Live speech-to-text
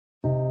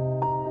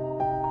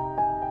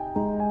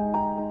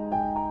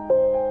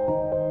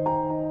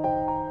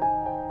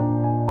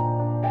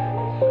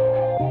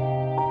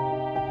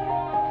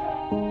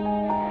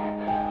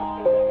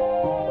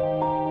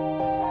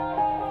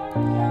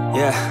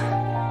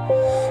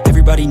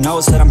Everybody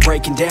knows that I'm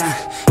breaking down.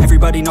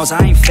 Everybody knows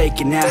I ain't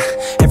faking now.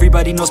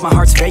 Everybody knows my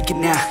heart's vacant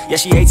now. Yeah,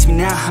 she hates me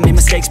now, I made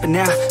mistakes but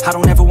now I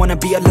don't ever wanna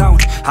be alone.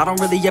 I don't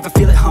really ever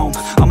feel at home.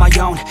 On my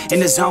own, in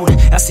the zone,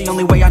 that's the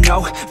only way I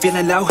know.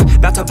 Feeling low,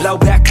 about to blow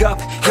back up.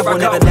 Here I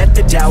won't ever let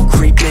the doubt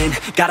creep in.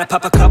 Gotta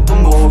pop a couple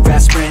more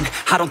aspirin.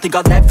 I don't think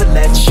I'll ever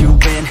let you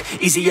in.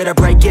 Easier to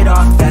break it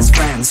off as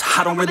friends.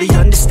 I don't really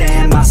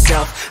understand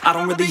myself. I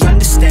don't really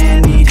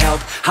understand, need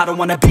help. I don't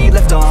wanna be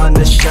left on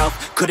the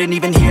shelf. Couldn't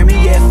even hear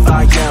me if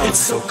I yelled. It's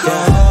so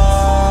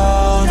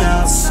cold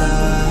outside,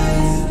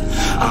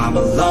 I'm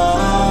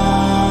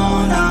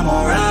alone, I'm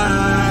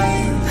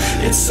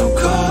alright. It's so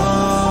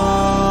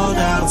cold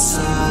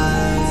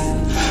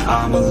outside,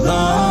 I'm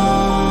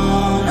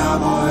alone,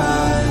 I'm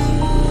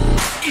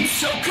alright. It's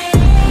so cold.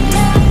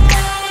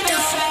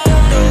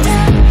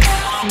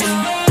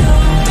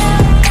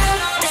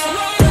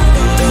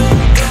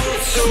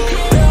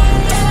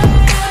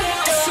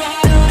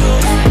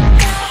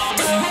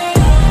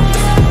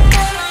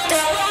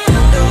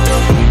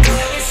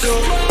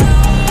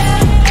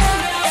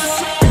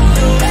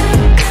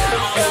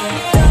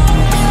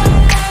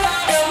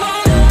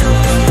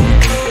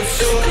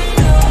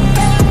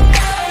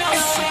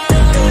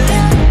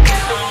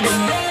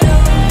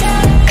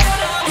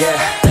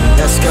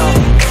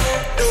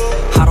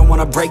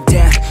 Break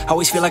down,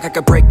 always feel like I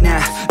could break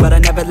now, but I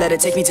never let it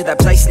take me to that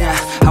place now.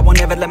 I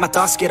won't ever let my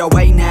thoughts get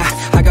away now.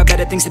 I got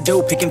better things to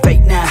do, picking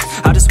fate now.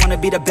 I just wanna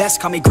be the best,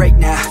 call me great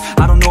now.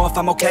 I don't know if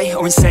I'm okay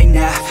or insane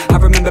now. I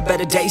remember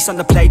better days on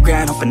the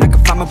playground, hoping I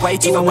can find my way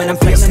to even when I'm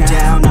feeling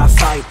down, I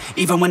fight,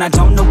 even when I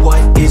don't know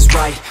what is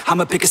right.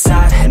 I'ma pick a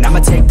side, and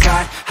I'ma take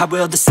pride. I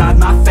will decide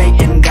my fate,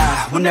 and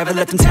I will never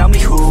let them tell me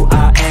who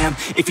I am.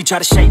 If you try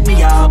to shake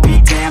me, I'll be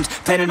damned.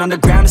 Planet on the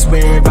ground is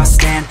where I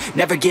stand.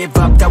 Never give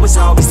up, that was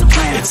always the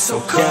plan. It's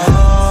so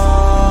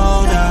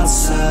cold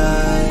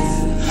outside,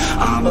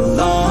 I'm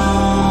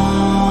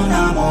alone,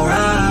 I'm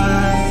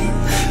alright.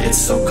 It's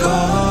so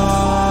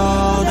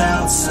cold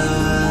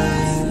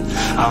outside,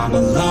 I'm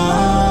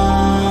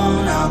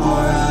alone, I'm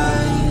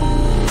alright.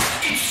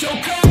 It's so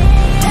cold.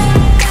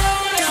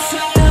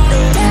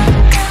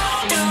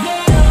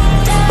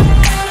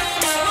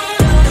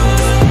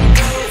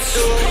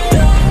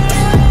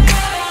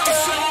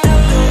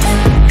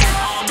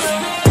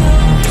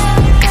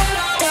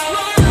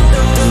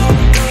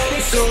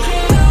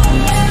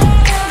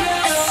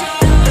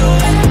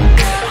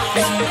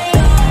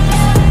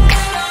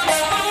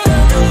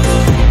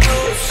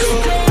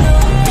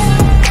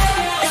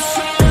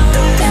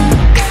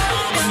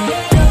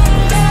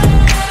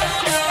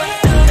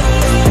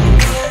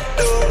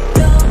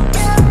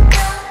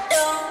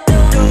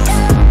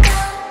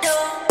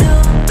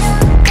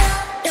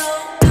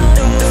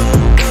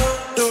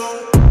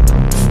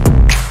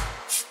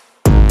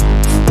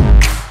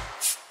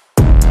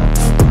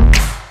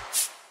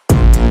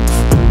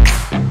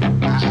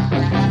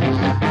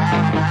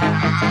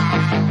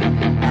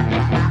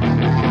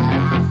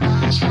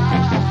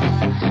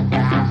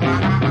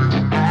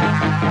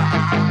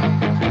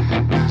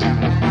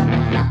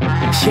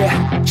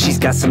 Yeah, she's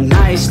got some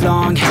nice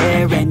long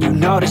hair, and you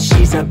know that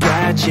she's a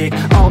bad chick.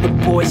 All the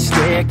boys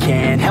stare,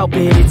 can't help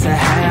it, it's a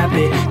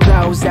habit.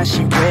 Clothes that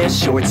she wears,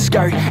 short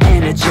skirt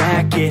and a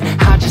jacket.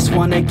 I just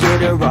wanna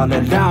get her all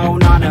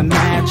alone on a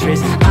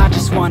mattress. I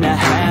just wanna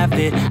have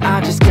it,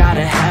 I just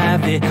gotta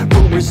have it.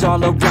 Rumors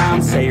all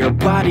around say her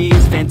body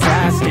is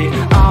fantastic.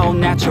 All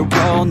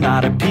natural,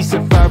 not a piece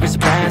of fur is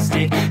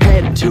plastic.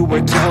 Head to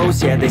her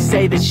toes, yeah, they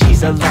say that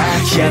she's a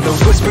latch. Yeah, the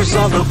whispers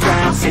all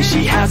around say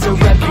she has a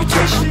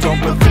reputation. Don't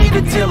believe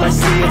it till I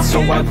see it, so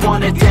I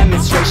want a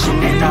demonstration.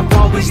 And I've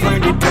always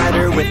learned it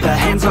better with a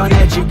hands-on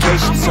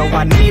education. So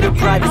I need a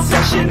private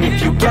session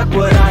if you get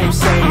what I am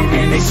saying.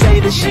 And they say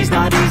that she's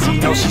not easy,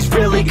 no, she's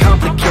really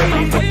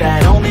complicated, but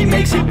that only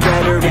makes it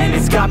better, and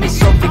it's got me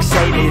so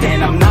fixated.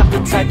 And I'm not the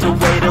type to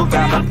wait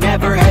around, I've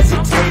never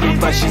hesitated,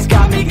 but she's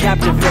got me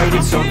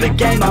captivated, so the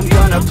game, I'm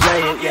gonna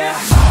play it, yeah.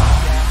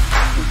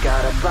 She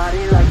got a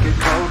body like a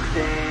coke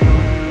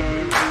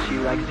thing, she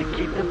likes to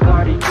keep the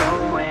party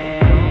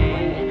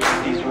going.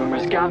 These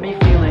rumors got me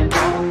feeling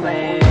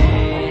lonely,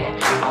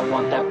 I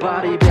want that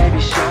body, baby,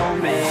 show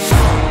me.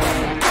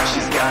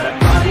 She's got a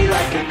body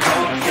like a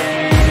coke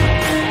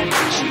thing,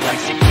 she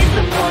likes to keep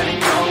the party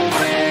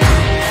going.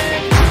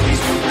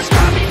 These rumors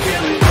got me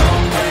feeling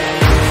lonely,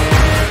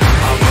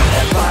 I want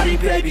that body,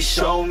 baby,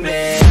 show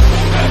me.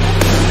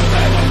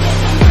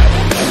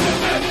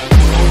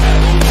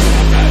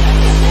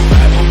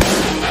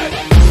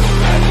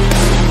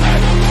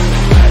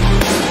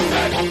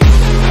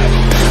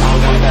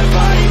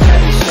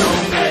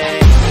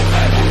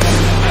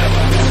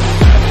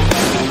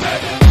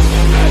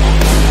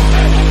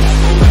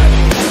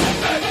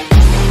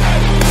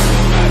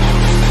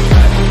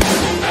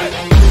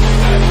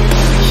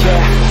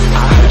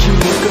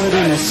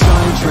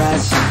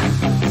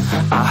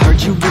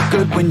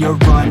 When you're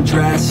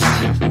undressed,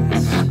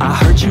 I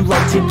heard you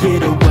like to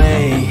get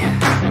away,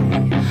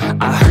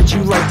 I heard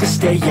you like to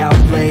stay out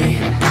late,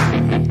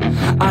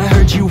 I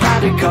heard you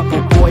had a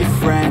couple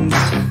boyfriends,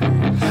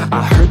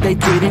 I heard they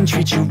didn't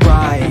treat you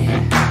right.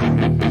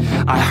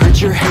 I heard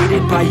you're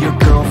hated by your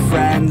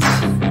girlfriends,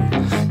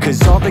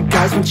 'cause all the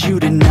guys want you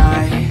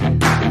tonight.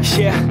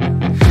 Yeah,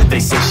 they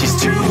say she's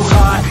too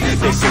hot,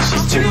 they say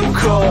she's too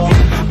cold.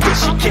 Where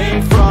she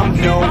came from,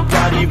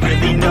 nobody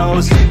really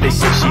knows. They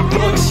say she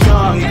looks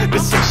young,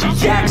 but say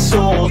she acts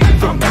old.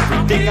 From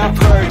everything I've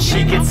heard,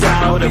 she gets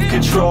out of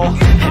control.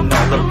 And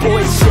all the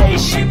boys say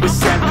she was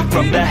sent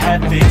from the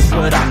heavens,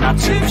 but I'm not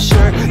too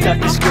sure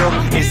that this girl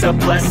is a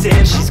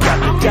blessing. She's got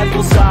the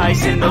devil's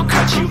eyes and they'll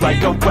cut you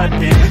like a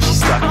weapon. She's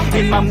stuck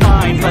in my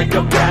mind like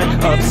a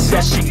bad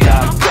obsession.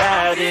 Got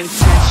bad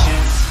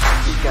intentions.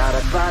 She got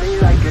a body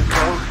like a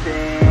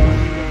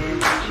coffin.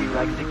 She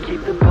likes to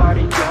keep the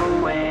party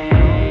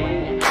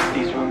going.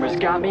 These rumors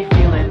got me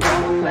feeling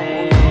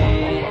lonely.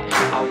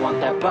 I want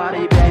that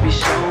body, baby,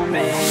 show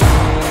me.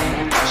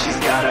 She's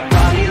got a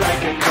body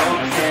like a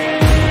coffin.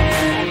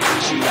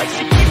 She likes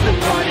to keep the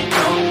party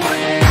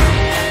going.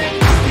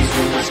 These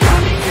rumors got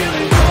me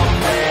feeling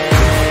lonely.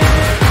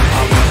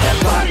 I want that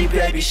body,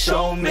 baby,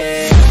 show me.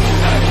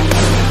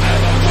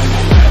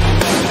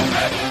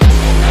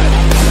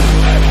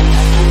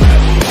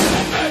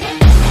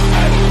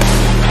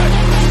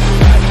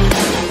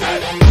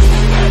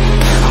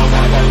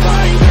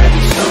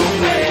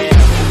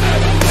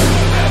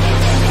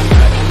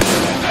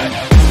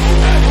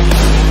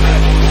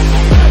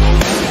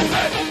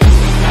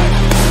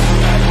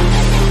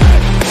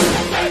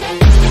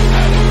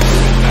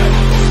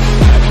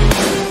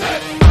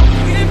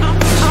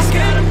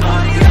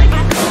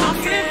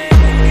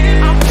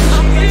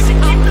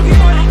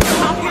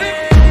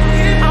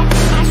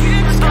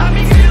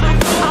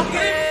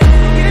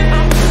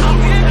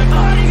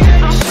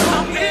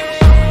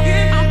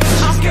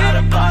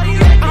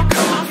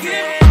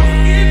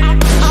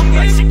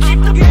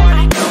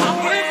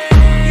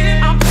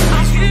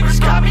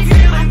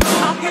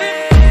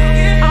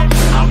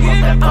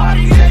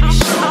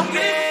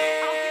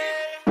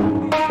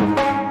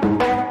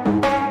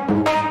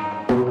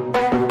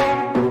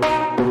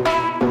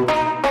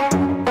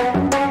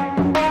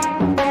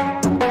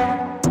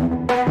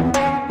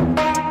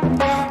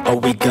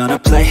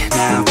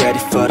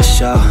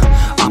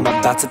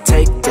 To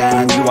take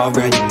down, you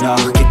already know.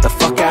 Get the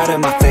fuck out of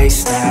my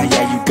face now,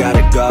 yeah, you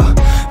gotta go.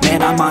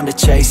 Man, I'm on the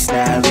chase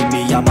now, leave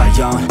me on my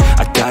own.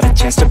 I got a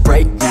chance to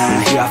break now,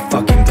 here I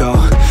fucking go.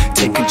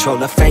 Take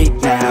control of fate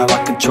now,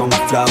 I control my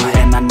flow.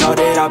 And I know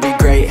that I'll be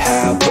great,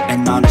 how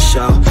putting on a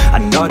show. I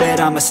know that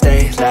I'ma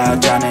stay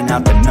loud, drowning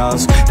out the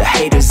noise. The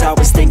haters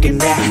always thinking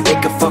that they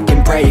could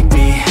fucking break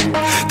me.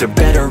 They're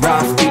better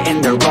off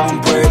eating their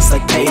own words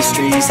like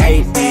pastries.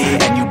 Hate me,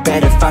 and you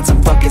better find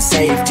some fucking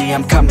safety.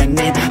 I'm coming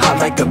in hot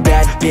like a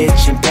bad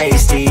bitch and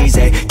pasties.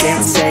 They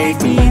can't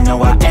save me, no,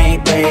 I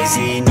ain't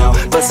lazy, no.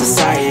 But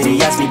society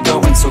has me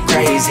going so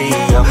crazy,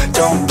 yo.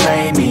 Don't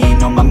blame me,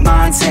 no, my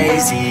mind's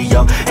hazy,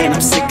 yo. And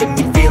I'm sick of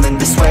me feeling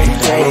this way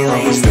daily. I'll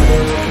always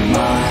live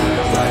my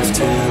life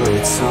till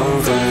it's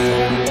over,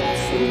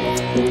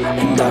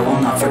 and I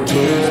will not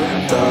forgive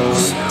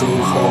those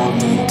who hold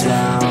me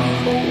down.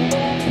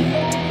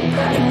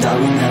 And I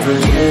will never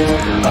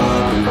give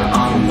up,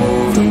 I'm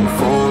moving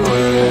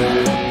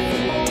forward.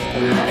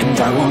 And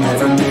I will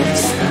never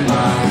miss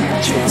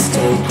my chance,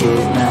 take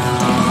it now.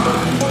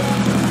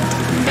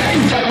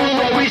 And I will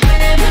always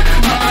live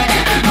my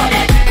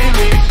life till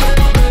it's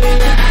over.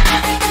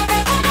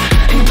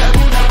 And I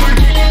will never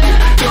forgive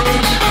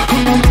those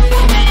who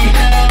hold me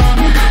down.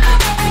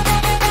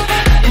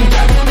 And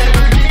I will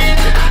never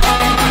give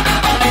up,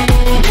 I'm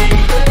moving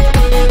forward.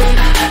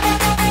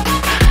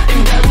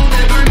 And I will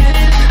never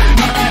miss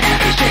my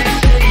chance,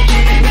 take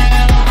it now.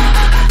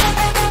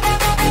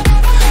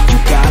 You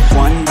got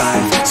one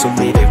life, so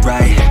live it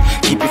right.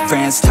 Keep your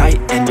friends tight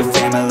and your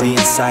family in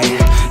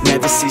sight.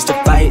 Never cease to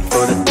fight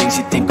for the things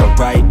you think are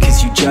right,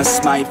 'cause you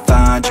just might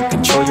find you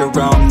control your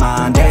own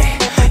mind, eh?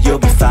 You'll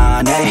be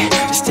fine, eh?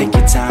 Just take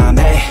your time,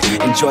 eh?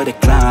 Enjoy the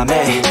climb,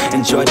 eh?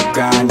 Enjoy the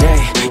grind,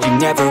 eh? You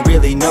never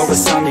really know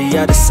what's on the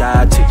other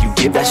side till you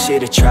give that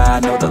shit a try.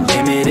 Know the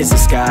limit is the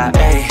sky,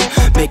 eh?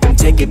 Make them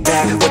take it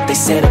back, what they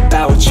said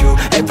about you.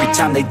 Every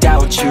time they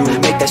doubt you,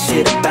 make that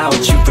shit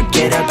about you.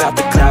 Forget about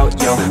the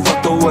clout, yo.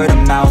 Fuck the word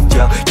of mouth,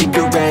 yo. Keep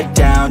your head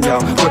down, yo.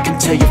 Work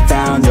until you're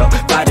found, yo.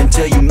 Fight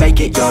until you make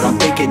it, yo. Don't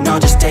think it, no,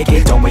 just take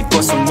it. Don't wait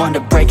for someone to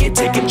break it.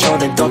 Take control,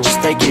 then don't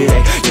just take it,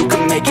 eh? You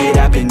can make it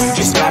happen, you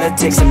just gotta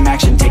take some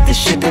action. Take the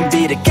ship and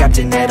be the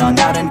captain. Head on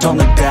out and don't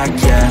look back,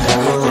 yeah. I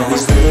will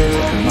always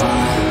live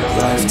my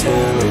life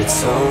till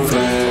it's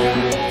over,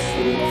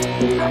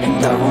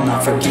 and I will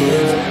not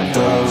forgive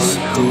those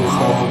who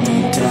hold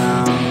me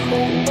down.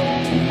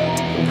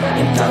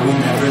 And I will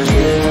never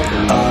give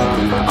up,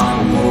 I'm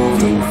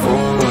moving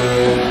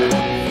forward.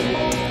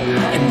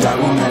 And I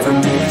will never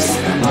miss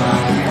my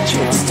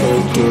chance,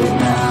 take it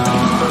now.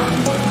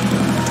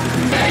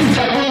 And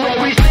I will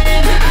always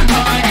live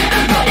my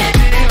life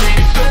till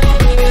it's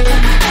over.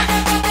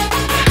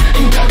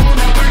 And I will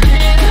never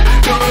give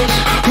those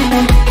who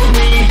hold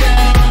me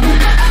down.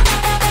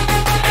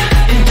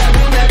 And I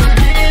will never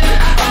give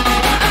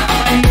up,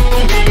 I'm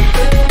moving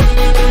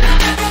forward.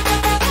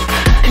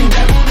 And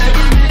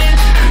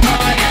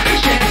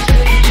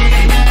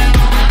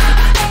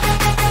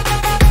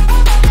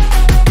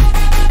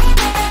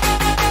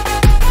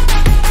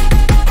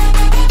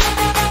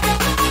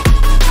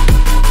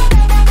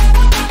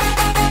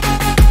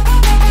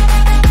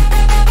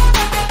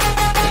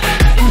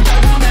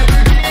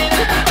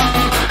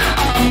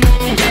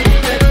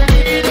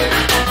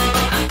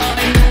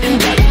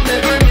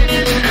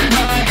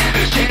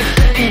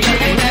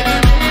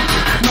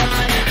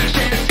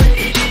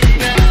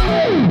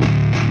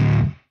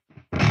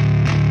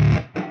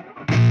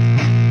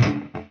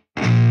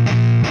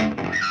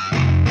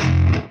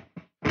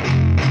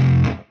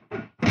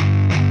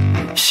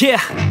Yeah,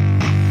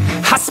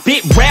 I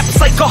spit raps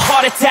like a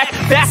heart attack,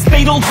 fast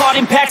fatal heart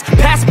impacts,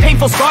 past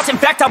painful scars. In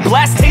fact, I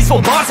blast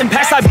tasteful bars and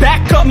packs. I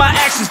back up my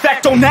actions,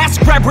 fact, don't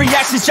ask, grab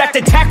reactions, jacked,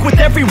 attack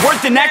with every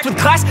word, then act with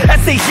class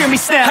as they hear me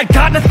snap. I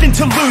got nothing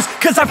to lose,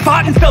 cause I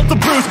fought and felt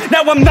the bruise.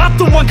 Now I'm not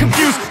the one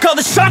confused, call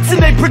the shots and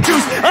they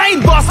produce. I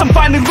ain't lost, I'm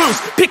finally loose,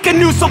 pick a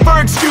new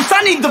silver excuse.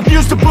 I need the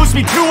views to boost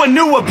me through a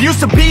new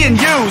abuse of being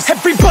used.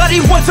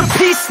 Everybody wants a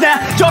piece now,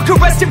 y'all can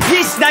rest in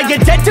peace now.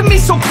 You're dead to me,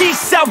 so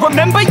peace out,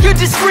 remember you're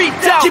discreet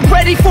out. Get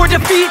ready for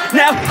defeat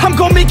now, I'm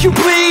gonna make you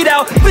bleed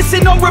out.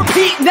 Listen on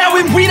repeat now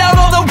and weed out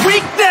all the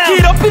weak now.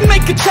 Get up and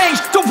make a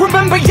change, don't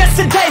remember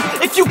yesterday.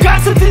 If you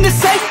got something to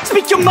say,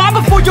 speak your mind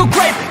before your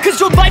grave, cause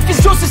your life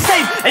is yours to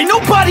save. Ain't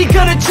nobody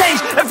gonna change,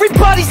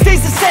 everybody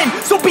stays the same.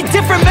 So be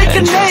different, make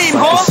a name,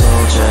 like a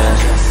soldier,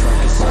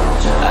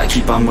 I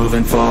keep on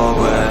moving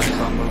forward,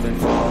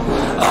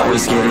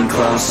 always getting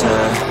closer.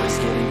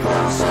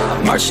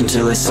 I march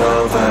until it's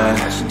over.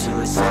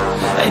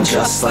 And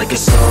just like a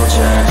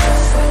soldier,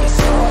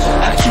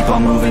 I keep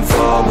on moving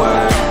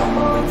forward,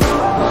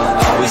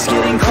 always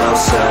getting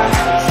closer.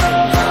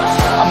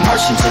 I'm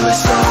marching till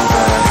it's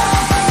over.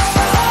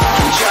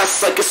 And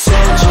just like a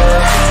soldier,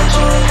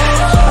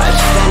 I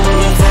keep on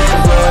moving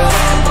forward,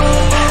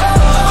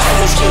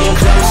 always getting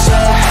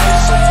closer.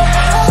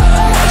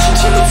 I'm marching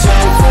till it's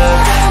over.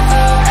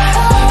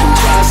 And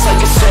just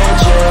like a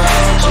soldier,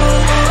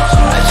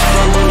 I keep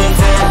on moving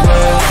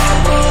forward,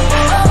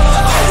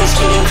 always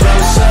getting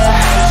closer.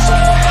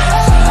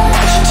 I'm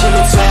marching till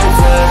it's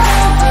over.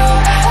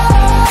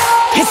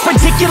 It's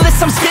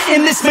ridiculous, I'm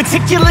spitting this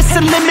meticulous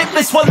and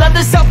limitless, while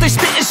others out there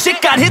spitting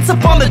shit got hits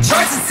up on the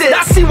charts.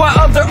 I see why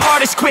other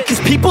artists quit, cause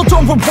people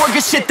don't reward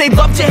good shit. They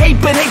love to hate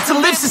but hate to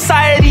live.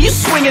 Society, you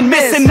swing and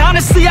miss. And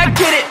honestly, I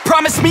get it,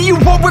 promise me you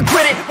won't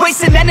regret it.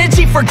 Wasting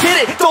energy, forget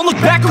it, don't look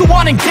back, go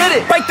on and get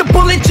it. Bite the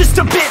bullet just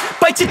a bit,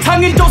 bite your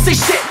tongue and don't say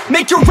shit.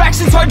 Make your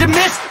actions hard to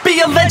miss, be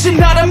a legend,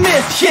 not a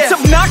myth. Yeah. It's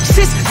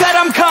obnoxious that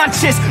I'm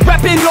conscious,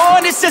 rapping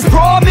honest as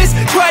promise.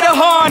 Try to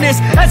harness,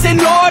 as an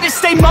artist,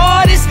 stay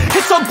modest.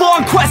 It's a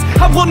long quest,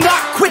 I will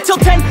not quit till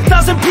 10,000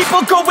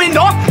 people going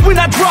off when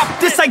I drop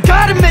this. I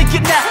gotta make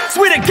it now,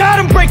 swear to God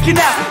I'm breaking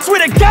out.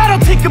 Swear to God I'll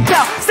take a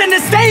bow, stand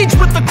the stage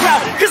with the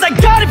crowd, cause I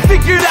got it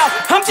figured out.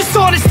 I'm just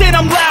honest and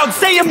I'm loud,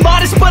 saying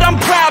modest but I'm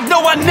proud.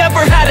 No, I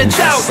never had a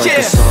doubt. Just like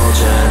a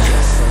soldier,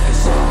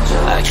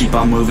 I keep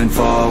on moving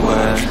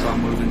forward,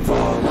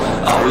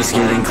 always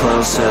getting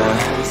closer.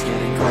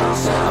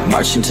 I'm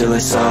marching till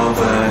it's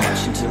over.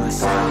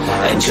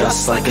 And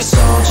just like a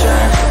soldier,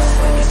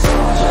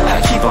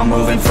 I keep on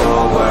moving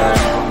forward,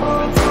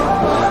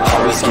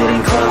 always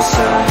getting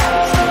closer.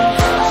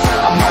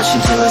 I'm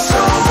marching till it's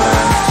over.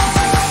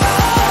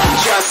 And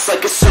just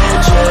like a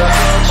soldier,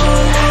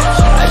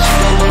 I keep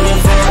on moving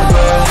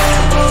forward,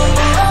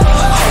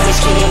 always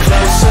getting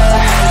closer.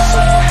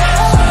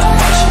 I'm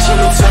marching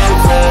till it's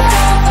over.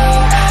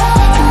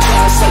 And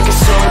just like a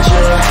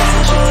soldier,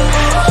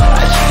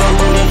 I keep on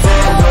moving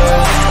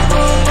forward,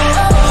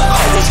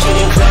 always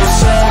getting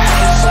closer.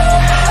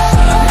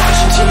 I'm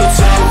marching till it's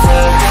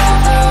over.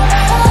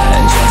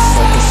 And just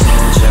like a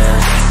soldier,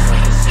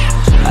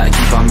 I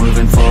keep on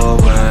moving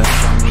forward,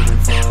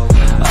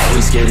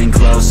 always getting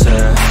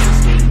closer.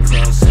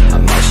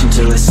 I'm marching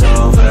till it's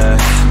over.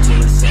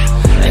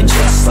 And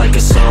just like a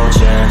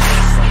soldier,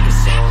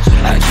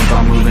 I keep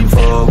on moving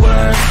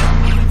forward,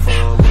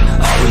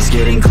 always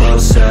getting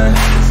closer.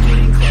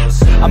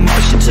 I'm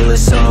marching till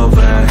it's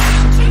over.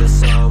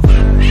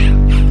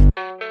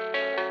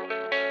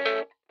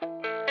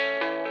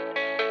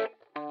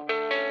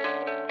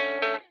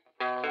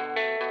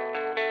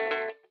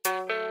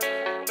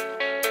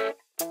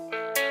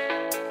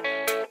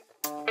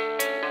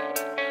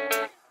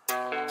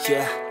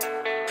 Yeah,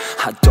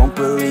 I don't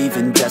believe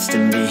in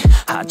destiny,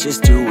 I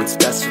just do what's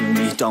best for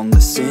me. Don't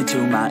listen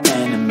to my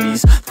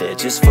enemies, they're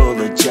just full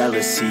of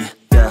jealousy.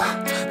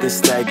 Yeah,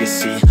 this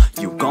legacy,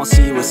 you gon'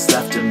 see what's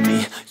left of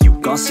me. You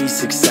gon' see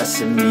success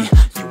in me,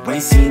 you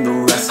ain't seen the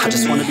rest of me. I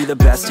just wanna be the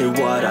best at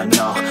what I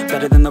know,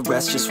 better than the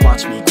rest, just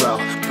watch me grow.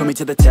 Put me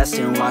to the test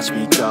and watch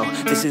me go.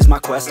 This is my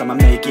quest, I'ma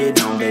make it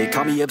known. They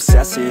call me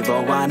obsessive,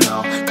 oh I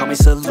know. Call me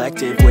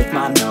selective with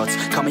my notes,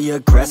 call me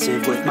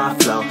aggressive with my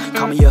flow,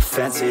 call me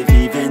offensive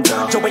even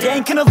though Joe, I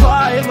ain't gonna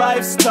lie,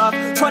 life's tough.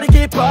 Try to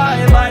get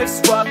by, life's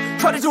rough.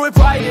 Try to do it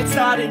right, it's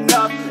not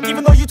enough.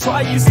 Even though you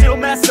try, you still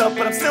mess up.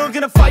 But I'm still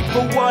gonna fight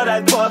for what I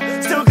love,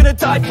 still gonna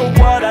die for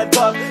what I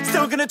love,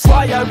 still gonna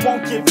try, I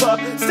won't give up,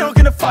 still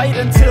gonna fight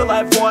until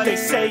I've won. They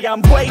say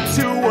I'm way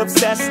too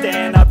obsessed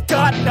and I've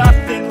got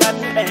nothing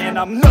left, and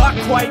I'm not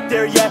quite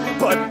there yet,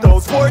 but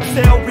those words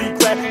they'll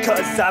regret,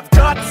 cause I've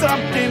got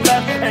something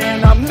left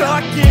and I'm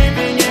not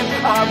giving in.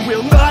 I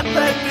will not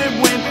let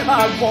them win,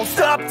 I won't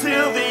stop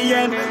till the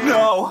end,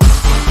 no.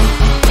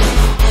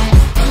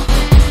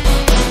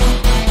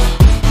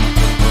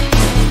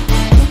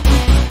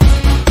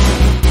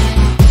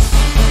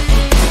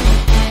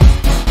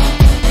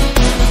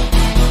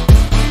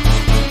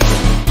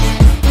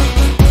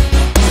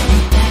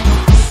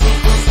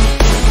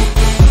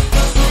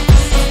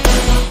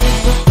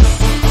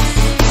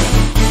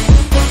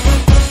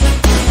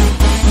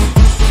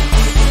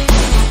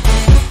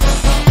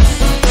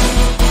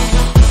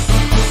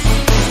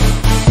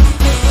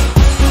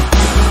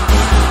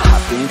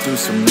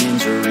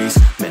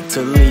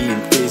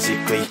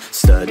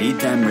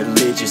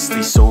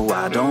 honestly, so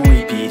I don't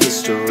repeat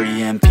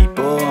history. And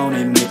people won't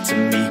admit to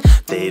me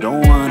they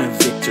don't want a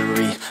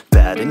victory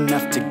bad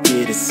enough to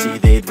get a C.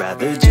 They'd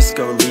rather just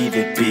go leave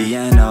it be.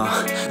 And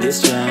oh,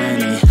 this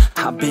journey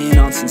I've been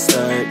on since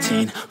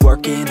 13,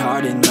 working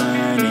hard and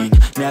learning,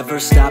 never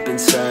stopping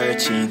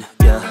searching.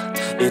 Yeah,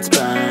 it's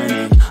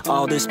burning,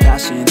 all this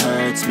passion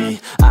hurts me.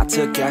 I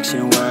took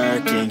action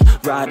working,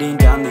 writing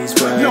down these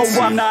words. No,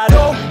 I'm not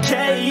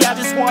okay, I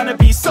just wanna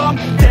be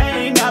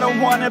something. I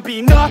don't wanna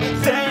be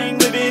nothing,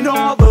 living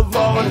all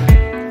alone.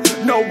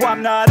 No,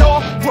 I'm not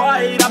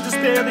alright, I'm just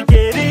barely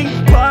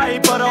getting by.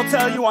 But I'll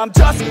tell you I'm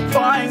just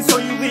fine, so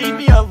you leave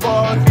me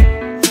alone.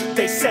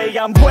 They say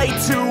I'm way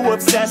too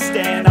obsessed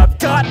and I've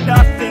got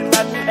nothing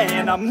left,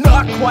 and I'm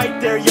not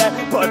quite there yet,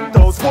 but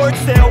those words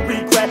they'll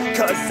regret,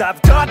 cause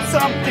I've got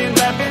something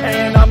left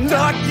and I'm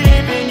not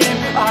giving in.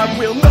 I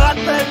will not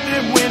let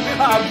them win,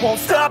 I won't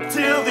stop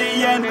till the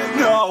end,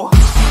 no.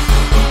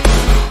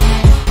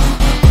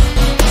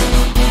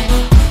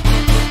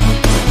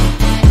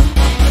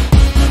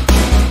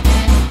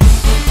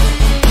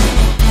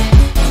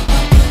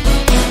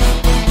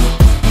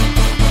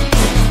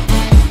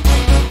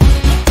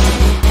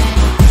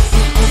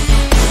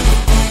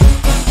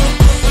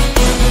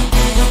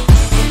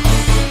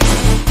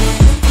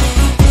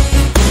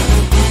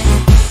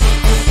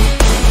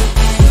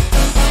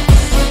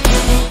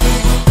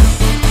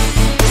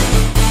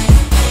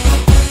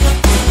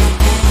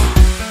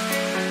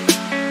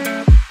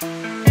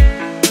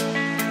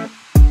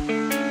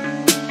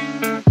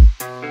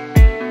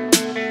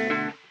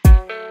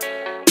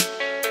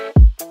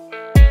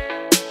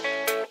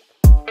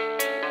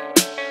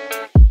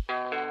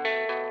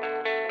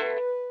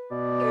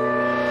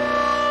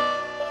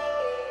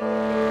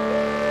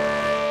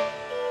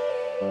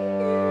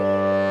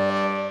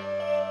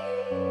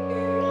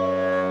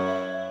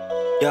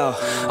 Yo,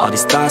 all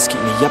these thoughts keep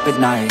me up at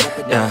night.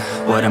 Yeah,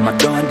 what am I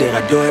doing? Did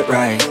I do it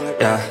right?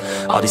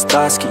 Yeah, all these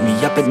thoughts keep me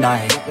up at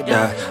night.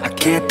 Yeah, I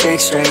can't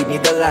think straight,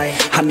 need the light.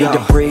 I need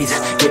to breathe,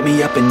 get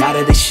me up and out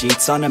of the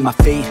sheets, onto my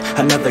feet.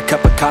 Another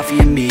cup of coffee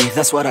and me,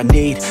 that's what I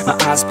need. My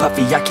eyes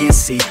puffy, I can't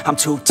see. I'm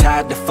too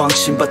tired to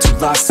function, but too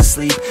lost to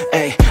sleep.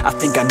 Ay, I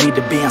think I need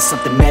to be on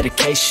something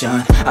medication.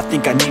 I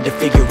think I need to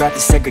figure out the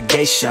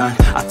segregation.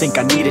 I think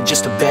I needed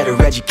just a better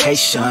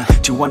education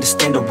to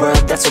understand a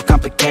world that's so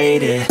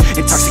complicated.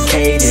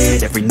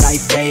 Intoxicated, every night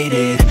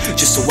faded,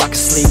 just so I can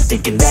sleep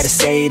thinking that it's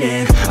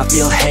sated. I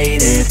feel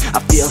hated, I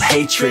feel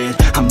hatred,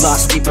 I'm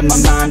lost deep in my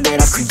mind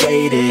that I've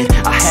created.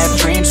 I have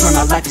dreams where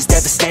my life is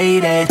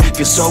devastated,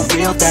 feel so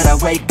real that I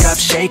wake up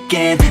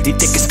shaking. Need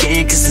thicker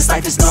skin cause this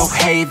life is no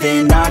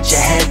haven. Nod your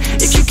head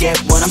if you get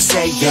what I'm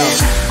saying.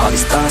 All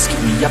these thoughts keep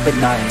me up at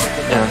night.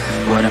 Yeah,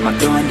 what am I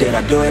doing? Did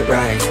I do it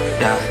right?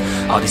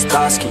 Yeah, all these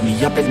thoughts keep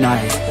me up at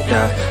night.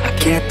 Yeah, I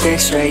can't think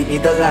straight,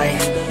 need the light.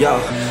 Yo,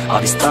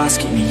 all these thoughts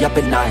keep me up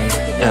at night.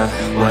 Yeah,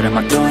 what am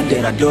I doing?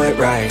 Did I do it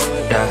right?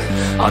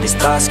 Yeah, all these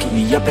thoughts keep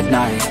me up at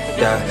night.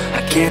 Yeah,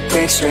 I can't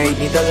think straight,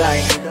 need the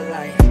light.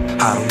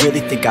 I don't really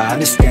think I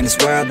understand this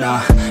world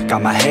now.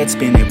 Got my head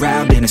spinning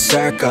round in a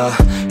circle.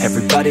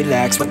 Everybody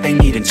lacks what they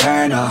need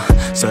internal,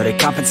 so they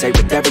compensate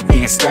with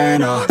everything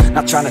external.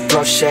 Not trying to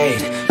throw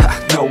shade,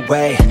 no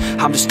way.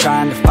 I'm just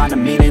trying to find the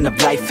meaning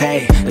of life,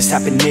 hey. There's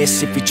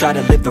happiness if you try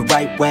to live the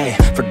right way.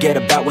 Forget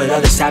about what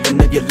others have and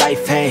live your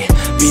life, hey.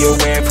 Be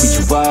aware of who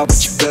you are, what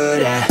you're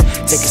good at.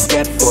 Take a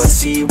step forward,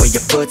 see where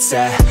your foot's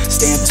at.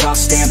 Stand tall,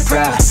 stand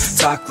proud,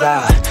 talk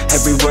loud.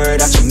 Every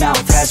word out your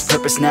mouth has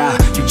purpose now.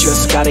 You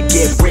just gotta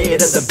get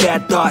rid of the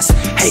bad thoughts.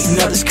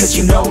 Hating others cause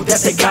you know that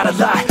they gotta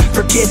lie.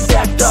 Forget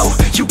that though,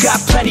 you got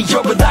plenty,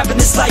 you're alive in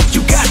this life.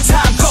 You got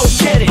time, go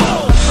get it.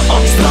 All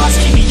these thoughts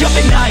keep me up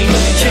at night.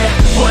 Yeah,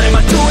 what am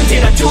I doing?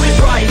 Did I do it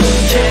right?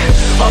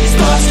 Yeah, all these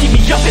thoughts keep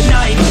me up at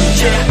night.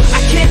 Yeah,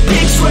 I can't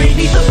think straight,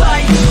 need the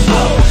light.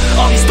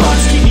 All these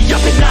thoughts keep me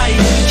up at night.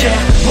 Yeah,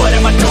 what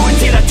am I doing?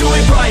 Did I do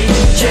it right?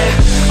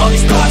 Yeah, all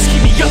these thoughts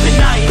keep me up at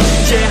night.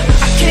 Yeah,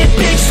 I can't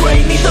think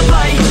straight, need the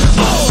light.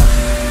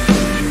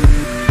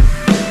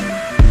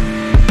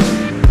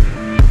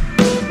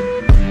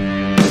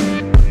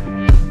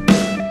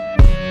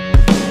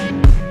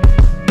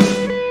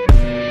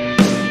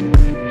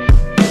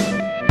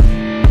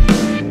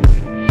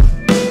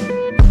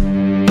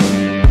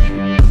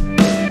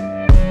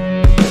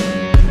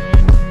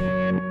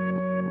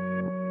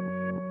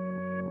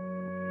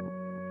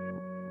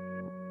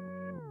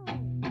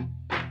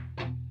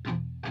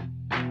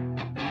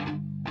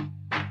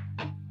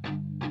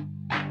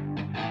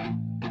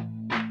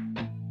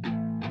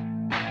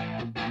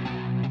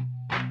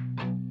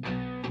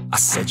 I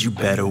said you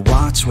better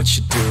watch what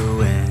you're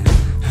doing,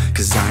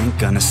 cause I ain't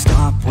gonna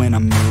stop when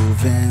I'm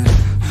moving.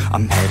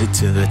 I'm headed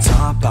to the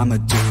top, I'ma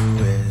do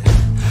it.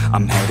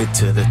 I'm headed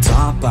to the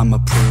top, I'ma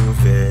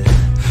prove it.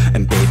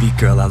 And baby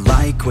girl, I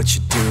like what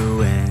you're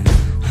doing.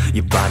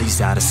 Your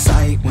body's out of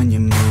sight when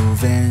you're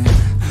moving.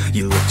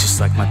 You look just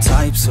like my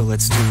type, so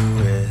let's do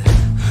it.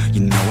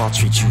 You know I'll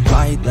treat you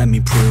right, let me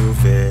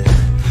prove it.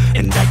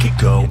 And I could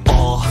go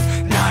all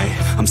night,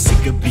 I'm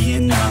sick of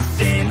being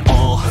nothing.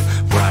 All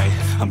right,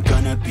 I'm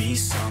gonna be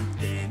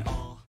something.